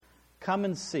Come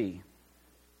and see.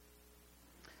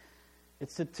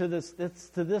 It's to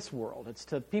this world. It's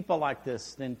to people like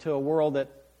this, and to a world that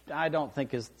I don't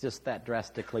think is just that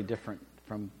drastically different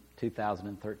from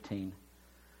 2013.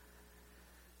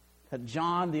 That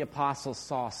John the Apostle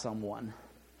saw someone.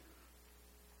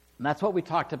 And that's what we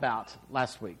talked about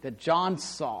last week. That John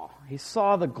saw. He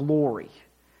saw the glory.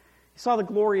 He saw the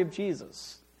glory of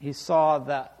Jesus. He saw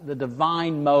the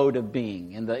divine mode of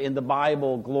being. In the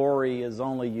Bible, glory is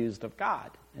only used of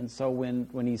God. And so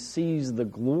when he sees the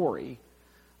glory,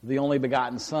 the only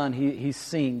begotten Son, he's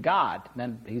seeing God.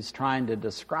 And he's trying to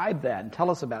describe that and tell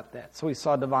us about that. So he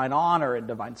saw divine honor and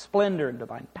divine splendor and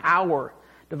divine power,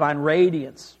 divine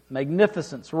radiance,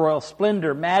 magnificence, royal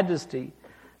splendor, majesty,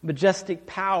 majestic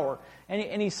power.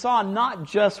 And he saw not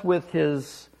just with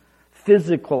his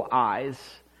physical eyes.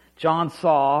 John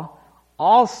saw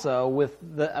also with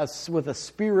a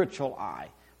spiritual eye,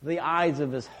 the eyes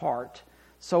of his heart.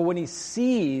 So when he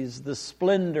sees the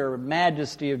splendor,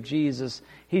 majesty of Jesus,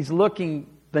 he's looking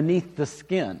beneath the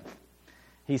skin.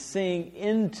 He's seeing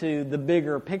into the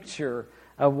bigger picture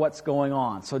of what's going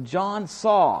on. So John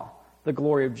saw the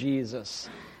glory of Jesus.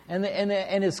 And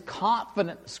his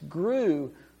confidence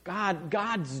grew.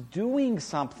 God's doing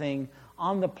something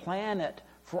on the planet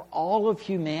for all of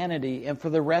humanity and for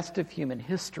the rest of human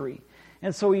history.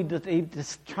 And so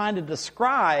he's trying to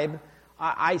describe,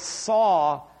 I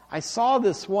saw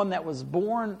this one that was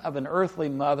born of an earthly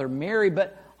mother, Mary,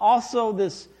 but also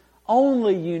this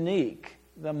only unique,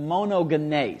 the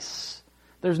monogenes.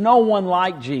 There's no one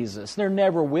like Jesus. There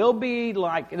never will be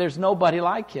there's nobody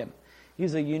like him.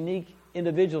 He's a unique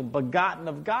individual, begotten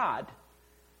of God.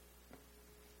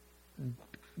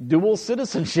 Dual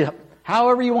citizenship,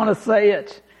 however you want to say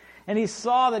it. And he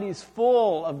saw that he's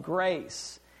full of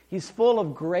grace. He's full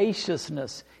of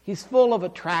graciousness. He's full of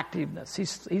attractiveness.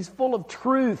 He's full of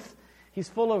truth. He's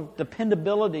full of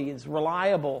dependability. He's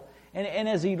reliable. And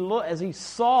as he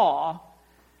saw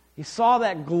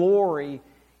that glory,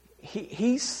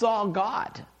 he saw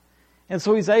God. And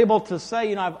so he's able to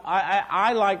say,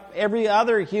 I like every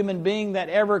other human being that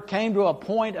ever came to a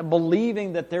point of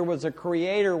believing that there was a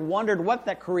creator, wondered what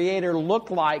that creator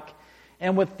looked like.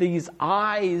 And with these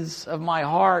eyes of my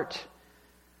heart,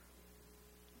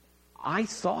 I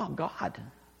saw God.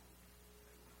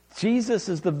 Jesus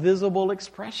is the visible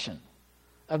expression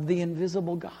of the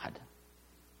invisible God.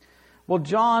 Well,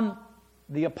 John,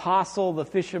 the apostle, the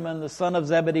fisherman, the son of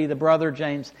Zebedee, the brother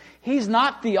James, he's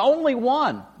not the only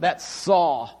one that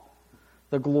saw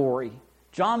the glory.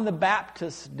 John the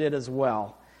Baptist did as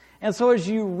well. And so as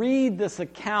you read this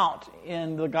account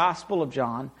in the Gospel of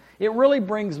John, it really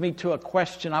brings me to a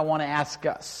question I want to ask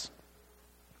us.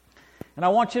 And I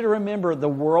want you to remember the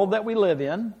world that we live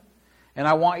in, and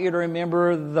I want you to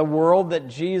remember the world that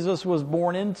Jesus was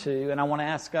born into, and I want to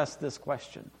ask us this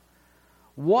question.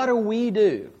 What do we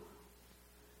do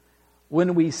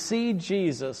when we see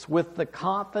Jesus with the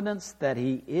confidence that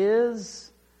he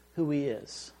is who he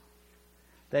is?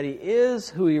 That he is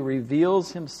who he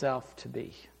reveals himself to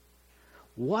be?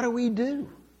 What do we do?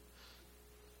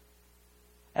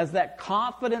 As that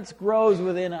confidence grows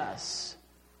within us,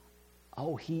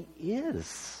 oh, he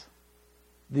is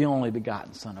the only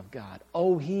begotten Son of God.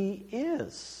 Oh, he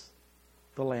is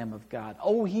the Lamb of God.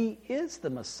 Oh, he is the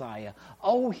Messiah.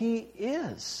 Oh, he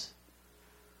is.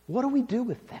 What do we do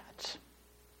with that?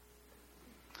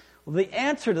 Well, the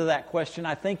answer to that question,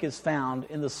 I think, is found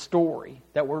in the story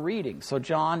that we're reading. So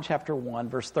John chapter 1,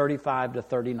 verse 35 to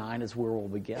 39 is where we'll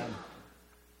begin.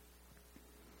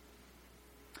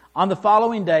 On the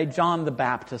following day, John the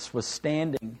Baptist was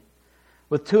standing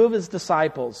with two of his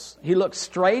disciples. He looked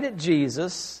straight at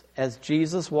Jesus as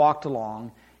Jesus walked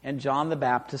along, and John the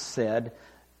Baptist said,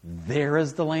 "There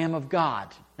is the Lamb of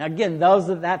God." Now again,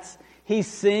 he's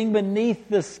seeing beneath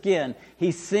the skin.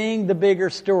 He's seeing the bigger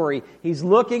story. He's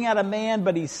looking at a man,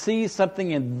 but he sees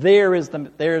something, and there's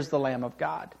the Lamb of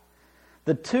God.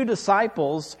 The two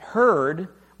disciples heard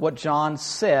what John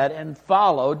said and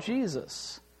followed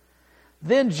Jesus.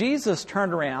 Then Jesus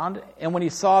turned around, and when he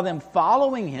saw them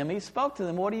following him, he spoke to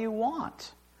them, "What do you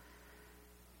want?"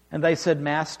 And they said,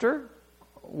 "Master,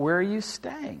 where are you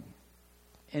staying?"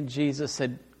 And Jesus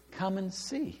said, "Come and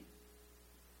see."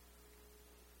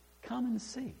 Come and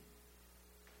see.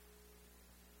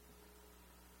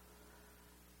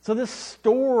 So this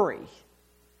story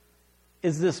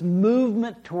is this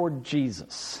movement toward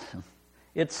Jesus.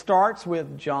 It starts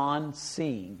with John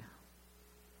seeing.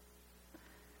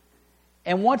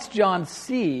 And once John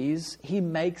sees, he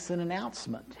makes an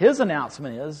announcement. His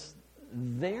announcement is,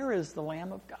 there is the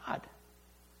Lamb of God.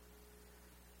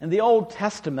 In the Old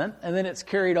Testament, and then it's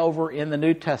carried over in the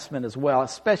New Testament as well,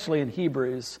 especially in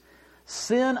Hebrews,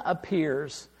 sin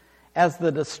appears as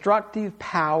the destructive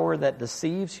power that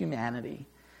deceives humanity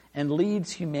and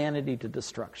leads humanity to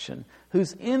destruction,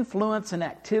 whose influence and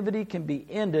activity can be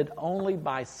ended only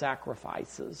by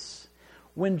sacrifices.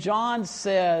 When John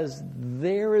says,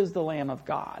 "There is the Lamb of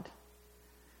God,"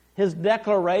 his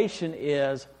declaration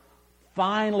is,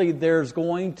 finally there's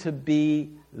going to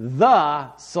be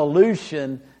the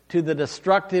solution to the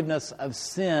destructiveness of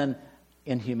sin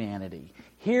in humanity.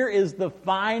 Here is the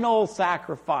final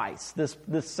sacrifice, this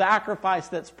sacrifice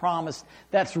that's promised,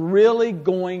 that's really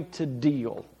going to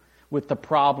deal with the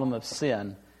problem of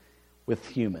sin with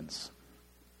humans.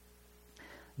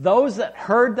 Those that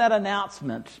heard that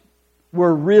announcement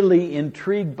were really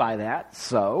intrigued by that,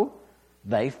 so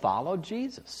they followed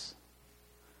Jesus.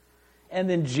 And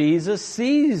then Jesus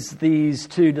sees these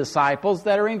two disciples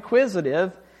that are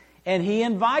inquisitive, and he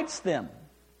invites them.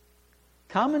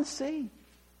 Come and see.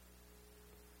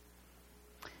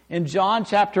 In John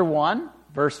chapter 1,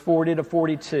 verse 40 to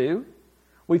 42,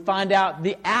 we find out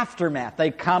the aftermath.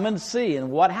 They come and see,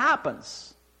 and what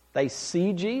happens? They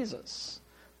see Jesus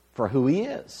for who he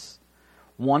is.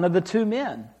 One of the two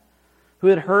men who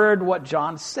had heard what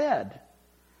John said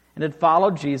and had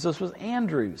followed Jesus was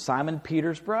Andrew, Simon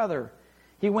Peter's brother.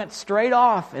 He went straight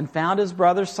off and found his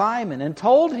brother Simon and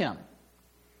told him,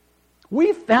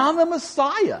 "We found the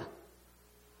Messiah,"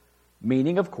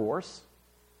 meaning, of course,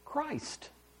 Christ.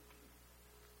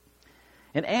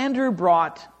 And Andrew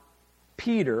brought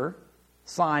Peter,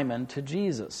 Simon, to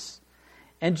Jesus.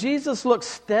 And Jesus looked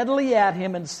steadily at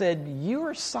him and said, "You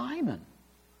are Simon,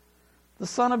 the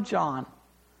son of John.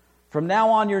 From now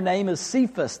on your name is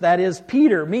Cephas," that is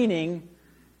Peter, meaning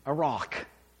a rock.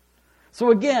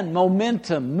 So again,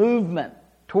 momentum, movement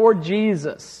toward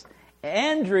Jesus.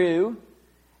 Andrew,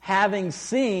 having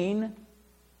seen,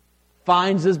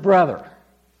 finds his brother.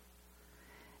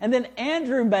 And then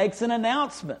Andrew makes an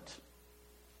announcement.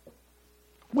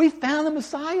 We found the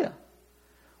Messiah.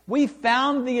 We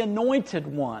found the Anointed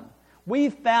One. We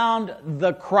found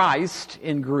the Christ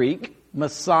in Greek,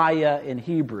 Messiah in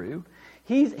Hebrew.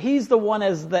 He's the one,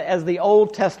 as the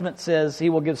Old Testament says, he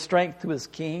will give strength to his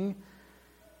king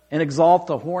and exalt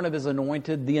the horn of his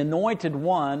anointed. The Anointed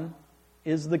One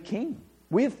is the king.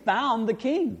 We've found the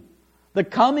king. The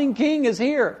coming king is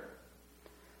here.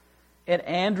 And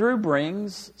Andrew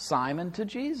brings Simon to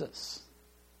Jesus.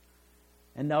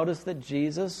 And notice that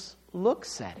Jesus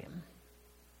looks at him.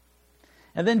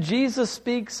 And then Jesus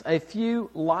speaks a few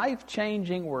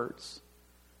life-changing words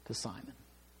to Simon.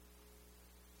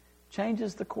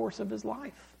 Changes the course of his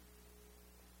life.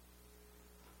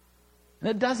 And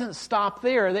it doesn't stop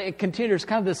there. It continues,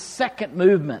 kind of this second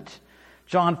movement.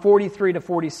 John 43 to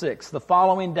 46. The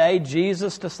following day,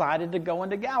 Jesus decided to go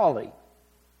into Galilee.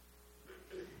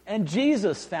 And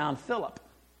Jesus found Philip.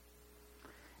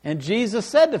 And Jesus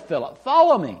said to Philip,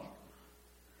 "Follow me."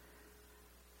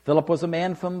 Philip was a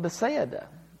man from Bethsaida,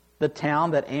 the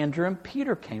town that Andrew and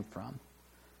Peter came from.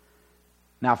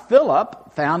 Now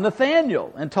Philip found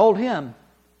Nathanael and told him,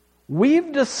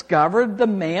 "We've discovered the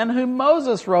man whom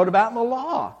Moses wrote about in the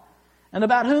law, and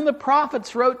about whom the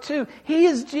prophets wrote too. He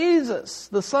is Jesus,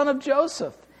 the son of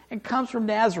Joseph, and comes from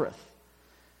Nazareth."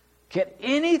 "Can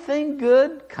anything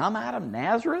good come out of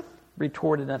Nazareth?"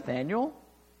 retorted Nathanael.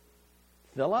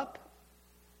 "Philip,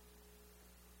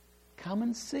 come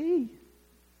and see."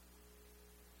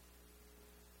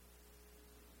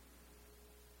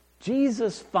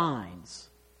 Jesus finds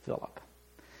Philip.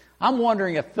 I'm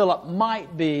wondering if Philip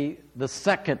might be the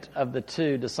second of the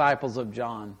two disciples of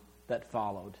John that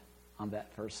followed on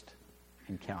that first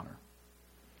encounter.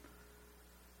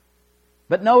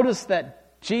 But notice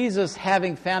that Jesus,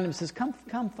 having found him, says,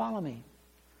 come follow me.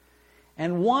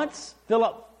 And once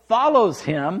Philip follows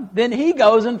him, then he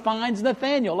goes and finds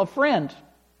Nathanael, a friend.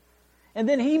 And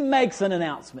then he makes an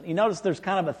announcement. You notice there's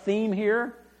kind of a theme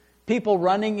here. People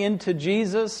running into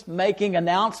Jesus, making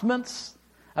announcements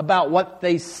about what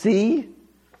they see.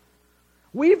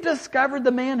 "We've discovered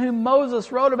the man whom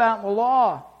Moses wrote about in the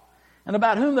law, and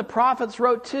about whom the prophets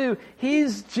wrote too.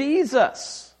 He's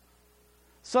Jesus."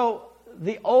 So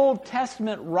the Old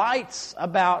Testament writes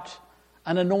about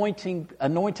an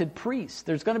anointed priest.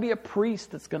 There's going to be a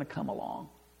priest that's going to come along.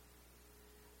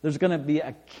 There's going to be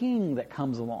a king that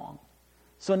comes along.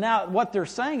 So now what they're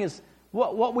saying is,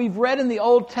 what we've read in the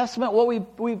Old Testament, what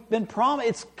we've been promised,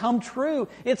 it's come true.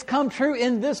 It's come true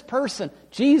in this person,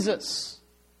 Jesus.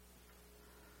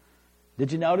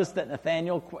 Did you notice that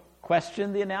Nathanael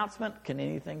questioned the announcement? Can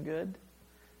anything good?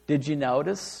 Did you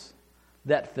notice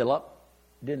that Philip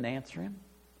didn't answer him?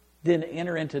 Didn't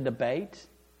enter into debate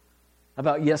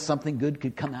about, yes, something good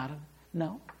could come out of it?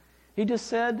 No. He just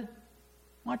said,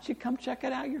 Why don't you come check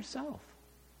it out yourself?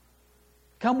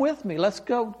 Come with me. Let's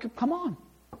go. Come on.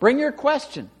 Bring your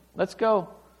question. Let's go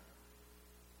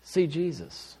see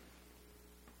Jesus.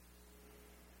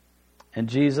 And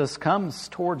Jesus comes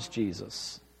towards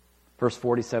Jesus. Verse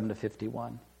 47 to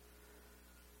 51.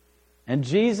 And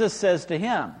Jesus says to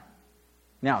him,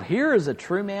 now here is a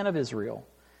true man of Israel.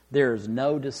 There is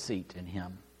no deceit in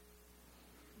him.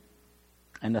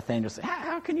 And Nathanael said,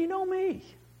 how can you know me?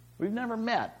 We've never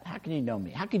met. How can you know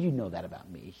me? How could you know that about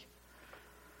me?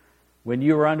 When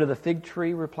you were under the fig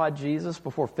tree, replied Jesus,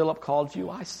 before Philip called you,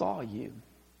 I saw you.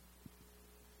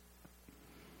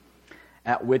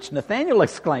 At which Nathanael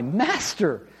exclaimed,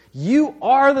 Master, you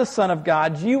are the Son of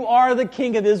God. You are the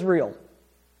King of Israel.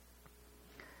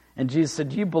 And Jesus said,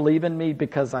 do you believe in me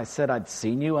because I said I'd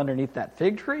seen you underneath that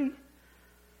fig tree?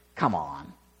 Come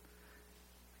on.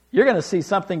 You're going to see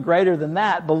something greater than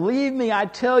that. Believe me, I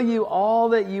tell you,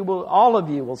 all of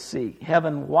you will see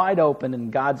heaven wide open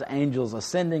and God's angels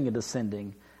ascending and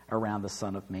descending around the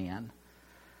Son of Man.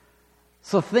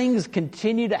 So things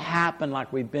continue to happen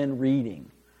like we've been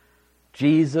reading.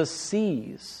 Jesus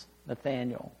sees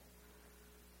Nathanael.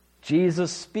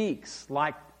 Jesus speaks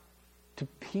like to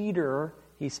Peter.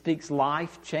 He speaks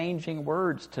life-changing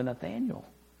words to Nathanael.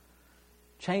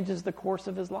 Changes the course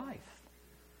of his life.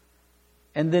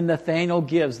 And then Nathanael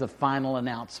gives the final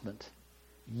announcement.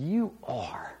 You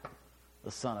are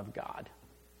the Son of God.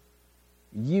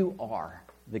 You are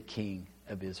the King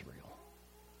of Israel.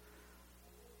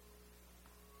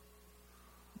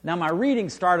 Now my reading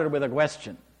started with a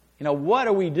question. What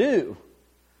do we do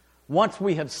once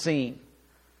we have seen?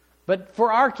 But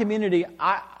for our community,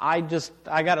 I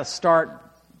got to start.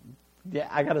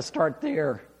 I got to start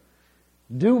there.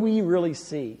 Do we really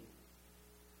see?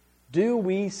 Do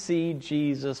we see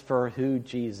Jesus for who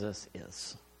Jesus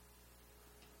is?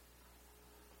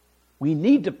 We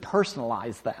need to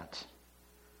personalize that.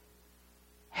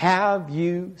 Have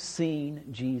you seen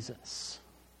Jesus?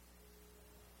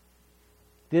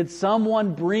 Did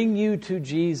someone bring you to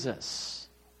Jesus?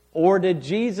 Or did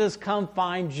Jesus come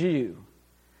find you?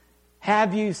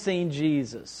 Have you seen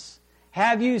Jesus?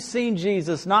 Have you seen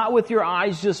Jesus, not with your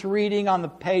eyes just reading on the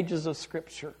pages of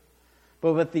Scripture,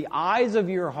 but with the eyes of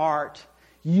your heart,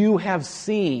 you have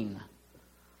seen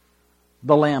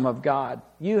the Lamb of God.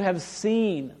 You have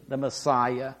seen the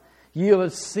Messiah. You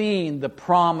have seen the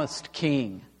promised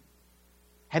King.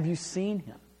 Have you seen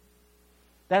Him?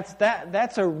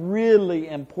 That's a really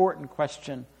important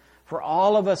question for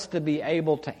all of us to be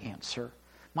able to answer.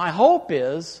 My hope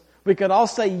is we could all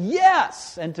say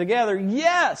yes, and together,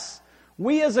 yes,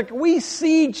 we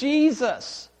see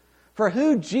Jesus for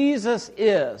who Jesus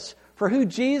is, for who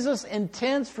Jesus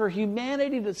intends for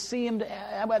humanity to see Him.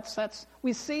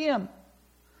 We see Him.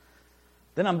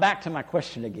 Then I'm back to my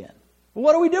question again. Well,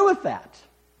 what do we do with that?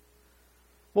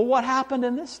 Well, what happened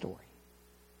in this story?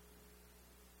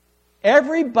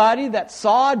 Everybody that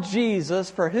saw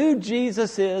Jesus for who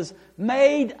Jesus is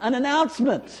made an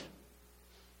announcement.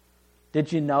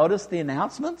 Did you notice the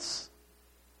announcements?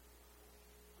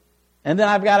 And then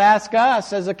I've got to ask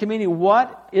us as a community,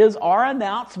 what is our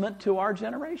announcement to our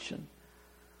generation?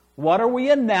 What are we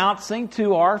announcing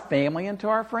to our family and to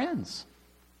our friends?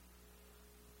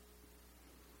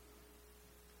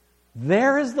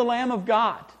 There is the Lamb of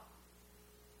God.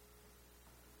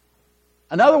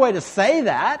 Another way to say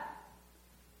that,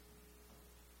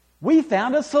 we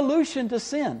found a solution to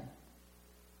sin.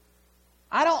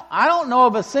 I don't know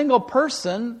of a single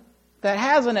person that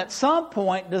hasn't at some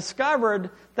point discovered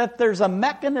that there's a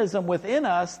mechanism within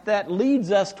us that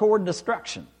leads us toward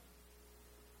destruction.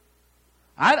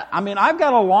 I've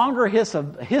got a longer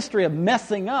history of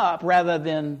messing up rather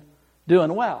than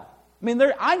doing well.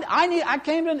 I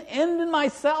came to an end in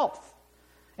myself,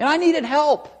 and I needed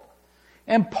help.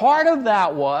 And part of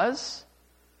that was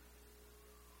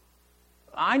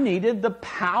I needed the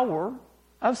power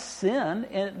of sin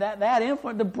and that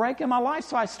influence to break in my life.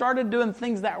 So I started doing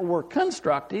things that were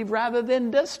constructive rather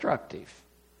than destructive.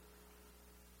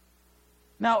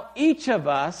 Now, each of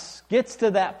us gets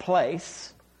to that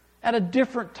place at a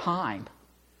different time.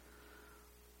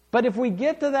 But if we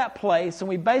get to that place and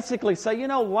we basically say,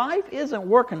 life isn't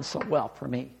working so well for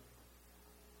me.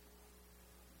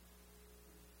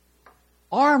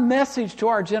 Our message to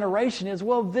our generation is,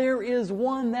 there is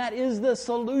one that is the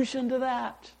solution to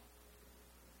that.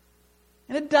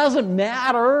 And it doesn't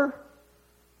matter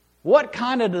what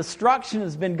kind of destruction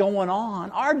has been going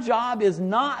on. Our job is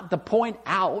not to point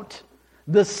out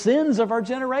the sins of our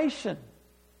generation.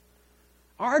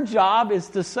 Our job is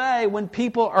to say when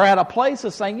people are at a place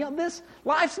of saying, this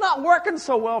life's not working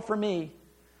so well for me.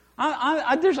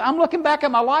 I'm looking back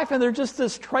at my life and there's just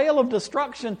this trail of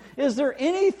destruction. Is there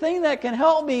anything that can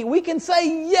help me? We can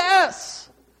say, yes,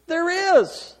 there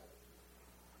is.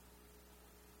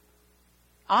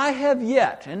 I have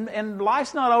yet, and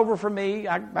life's not over for me.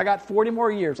 I got 40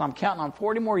 more years. I'm counting on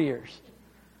 40 more years.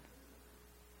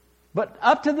 But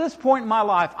up to this point in my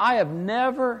life, I have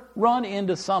never run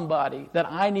into somebody that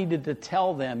I needed to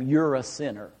tell them, you're a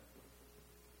sinner.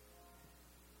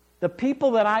 The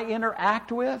people that I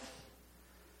interact with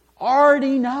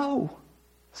already know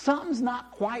something's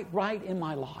not quite right in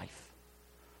my life.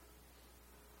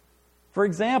 For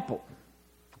example,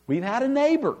 we've had a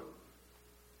neighbor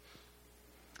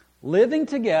living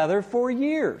together for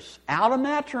years, out of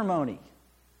matrimony.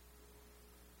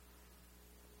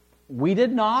 We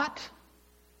did not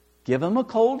give him a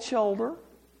cold shoulder.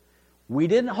 We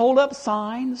didn't hold up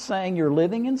signs saying you're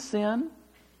living in sin.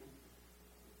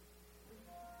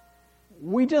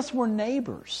 We just were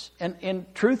neighbors. And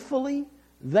truthfully,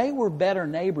 they were better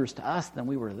neighbors to us than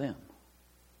we were to them.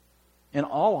 In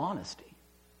all honesty.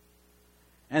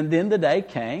 And then the day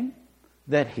came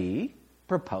that he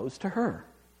proposed to her.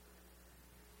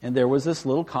 And there was this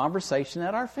little conversation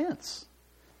at our fence,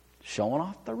 showing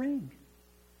off the ring.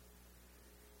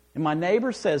 And my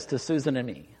neighbor says to Susan and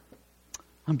me,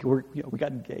 we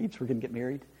got engaged, we're going to get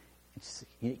married. And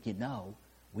she said,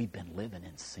 we've been living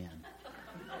in sin.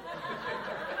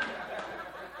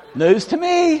 News to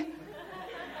me.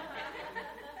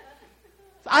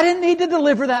 I didn't need to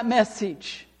deliver that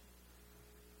message.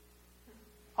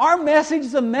 Our message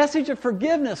is a message of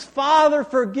forgiveness. Father,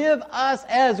 forgive us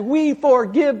as we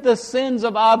forgive the sins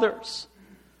of others.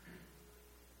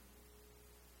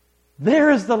 There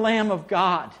is the Lamb of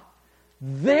God.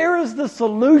 There is the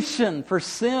solution for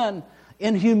sin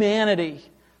in humanity.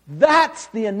 That's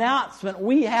the announcement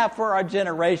we have for our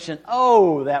generation.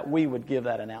 Oh, that we would give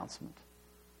that announcement.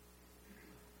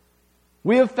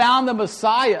 We have found the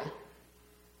Messiah.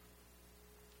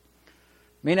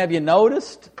 Have you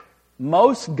noticed?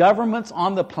 Most governments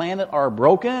on the planet are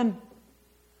broken.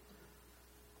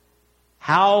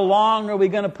 How long are we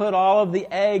going to put all of the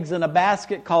eggs in a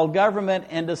basket called government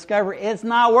and discover it's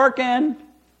not working?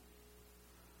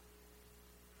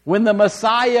 When the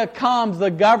Messiah comes, the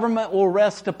government will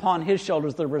rest upon His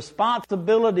shoulders. The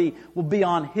responsibility will be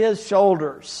on His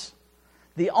shoulders.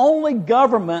 The only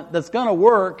government that's going to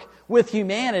work with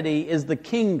humanity is the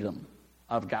kingdom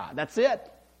of God. That's it.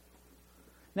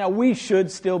 Now, we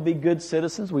should still be good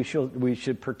citizens. We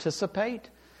should participate.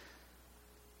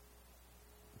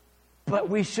 But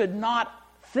we should not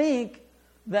think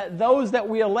that those that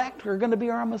we elect are going to be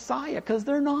our Messiah, because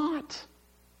they're not.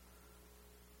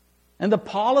 And the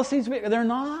policies, they're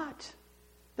not.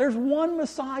 There's one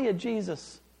Messiah,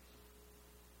 Jesus.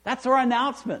 That's our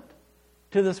announcement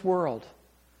to this world.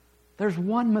 There's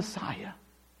one Messiah,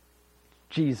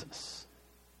 Jesus.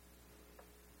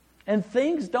 And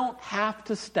things don't have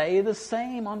to stay the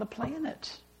same on the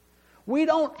planet. We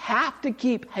don't have to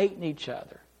keep hating each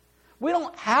other. We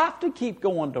don't have to keep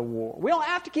going to war. We don't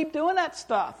have to keep doing that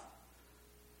stuff.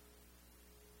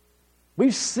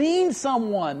 We've seen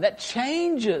someone that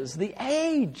changes the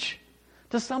age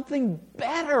to something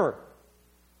better.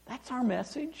 That's our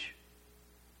message.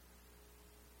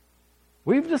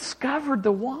 We've discovered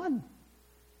the one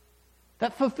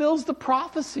that fulfills the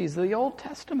prophecies of the Old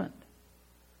Testament.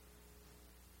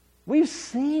 We've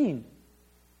seen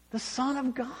the Son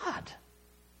of God,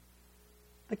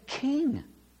 the King.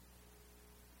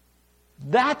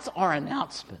 That's our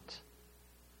announcement.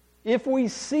 If we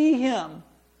see Him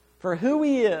for who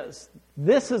He is,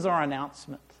 this is our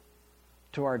announcement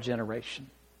to our generation.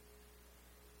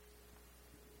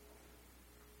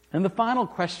 And the final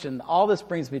question all this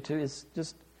brings me to is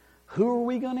just, who are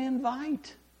we going to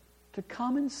invite to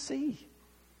come and see?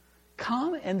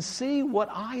 Come and see what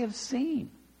I have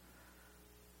seen.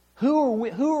 Who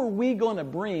are we going to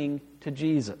bring to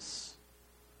Jesus?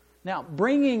 Now,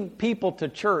 bringing people to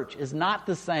church is not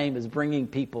the same as bringing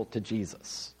people to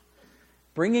Jesus.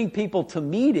 Bringing people to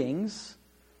meetings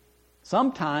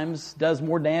sometimes does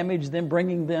more damage than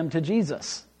bringing them to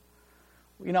Jesus.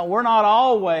 We're not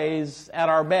always at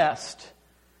our best.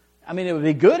 It would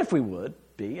be good if we would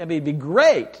be. It'd be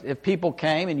great if people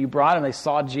came and you brought them, they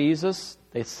saw Jesus,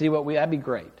 they see that'd be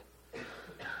great.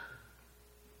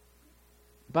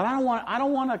 But I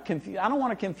don't want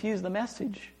to confuse the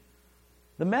message.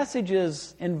 The message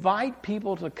is invite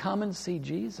people to come and see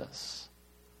Jesus.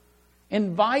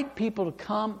 Invite people to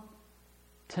come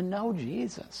to know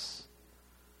Jesus.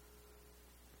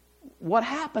 What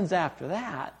happens after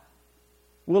that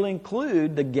will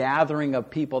include the gathering of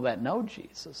people that know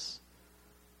Jesus.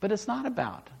 But it's not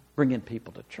about bringing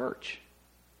people to church.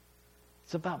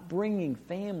 It's about bringing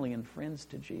family and friends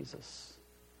to Jesus.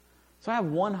 So I have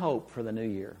one hope for the new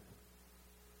year.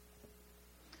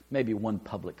 Maybe one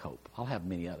public hope. I'll have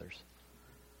many others.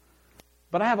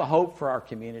 But I have a hope for our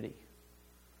community.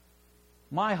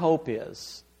 My hope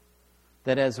is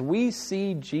that as we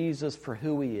see Jesus for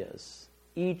who He is,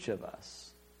 each of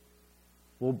us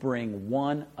will bring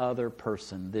one other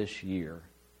person this year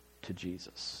to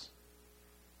Jesus.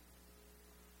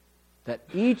 That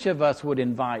each of us would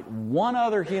invite one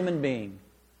other human being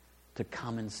to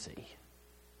come and see.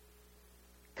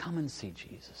 Come and see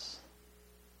Jesus.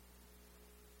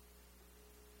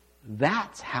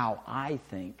 That's how I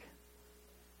think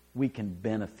we can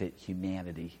benefit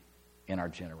humanity in our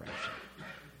generation.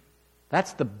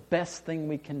 That's the best thing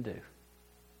we can do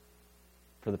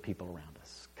for the people around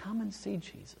us. Come and see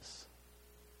Jesus.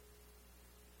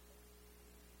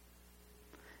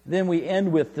 Then we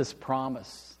end with this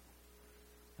promise.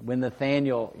 When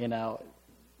Nathaniel,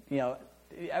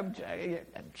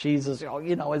 Jesus,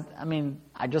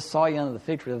 I just saw you under the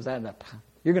fig tree.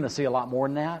 You're going to see a lot more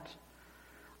than that.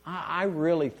 I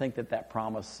really think that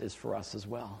promise is for us as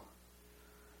well.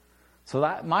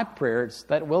 So my prayer is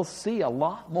that we'll see a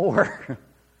lot more.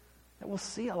 That we'll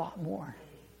see a lot more.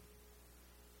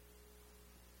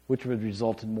 Which would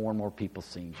result in more and more people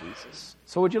seeing Jesus.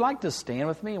 So would you like to stand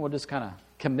with me and we'll just kind of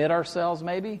commit ourselves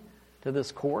maybe to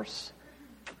this course?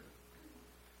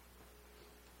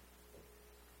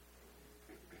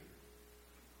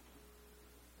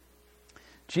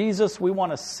 Jesus, we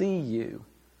want to see you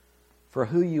for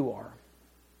who you are.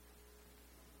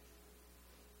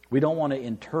 We don't want to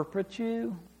interpret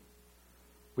you.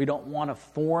 We don't want to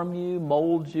form you,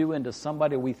 mold you into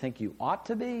somebody we think you ought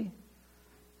to be.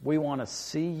 We want to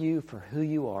see you for who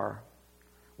you are.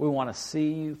 We want to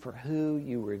see you for who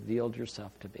you revealed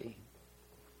yourself to be.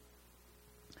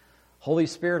 Holy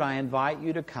Spirit, I invite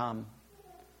you to come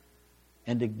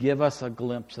and to give us a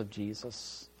glimpse of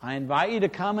Jesus. I invite you to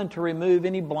come and to remove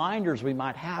any blinders we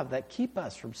might have that keep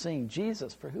us from seeing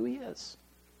Jesus for who He is.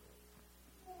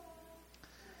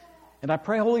 And I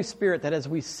pray, Holy Spirit, that as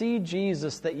we see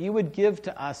Jesus, that you would give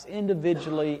to us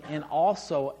individually and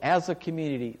also as a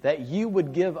community, that you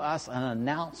would give us an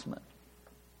announcement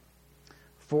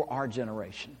for our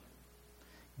generation.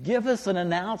 Give us an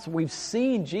announcement. We've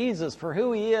seen Jesus for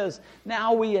who He is.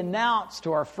 Now we announce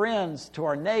to our friends, to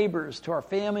our neighbors, to our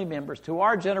family members, to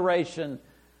our generation,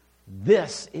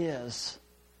 this is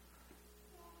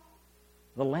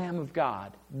the Lamb of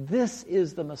God. This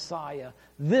is the Messiah.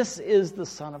 This is the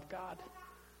Son of God.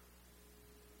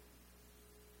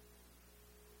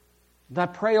 And I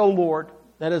pray, O Lord,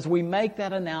 that as we make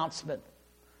that announcement,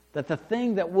 that the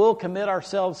thing that we'll commit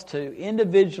ourselves to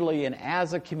individually and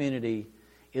as a community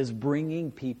is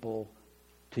bringing people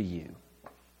to you.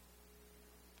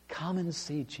 Come and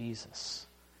see Jesus.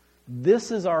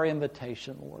 This is our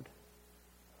invitation, Lord.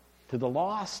 To the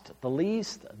lost, the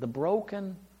least, the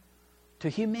broken, to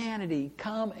humanity,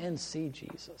 come and see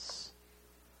Jesus.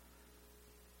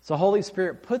 So Holy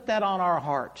Spirit, put that on our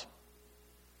heart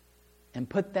and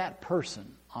put that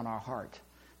person on our heart,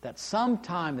 that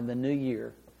sometime in the new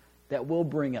year that we'll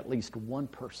bring at least one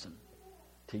person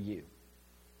to you.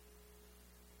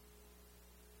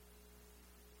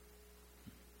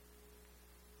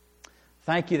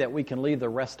 Thank you that we can leave the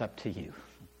rest up to you.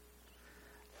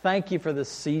 Thank you for this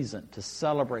season to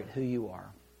celebrate who you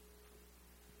are.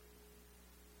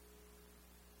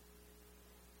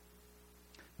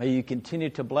 May you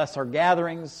continue to bless our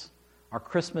gatherings, our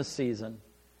Christmas season,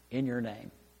 in your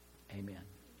name. Amen.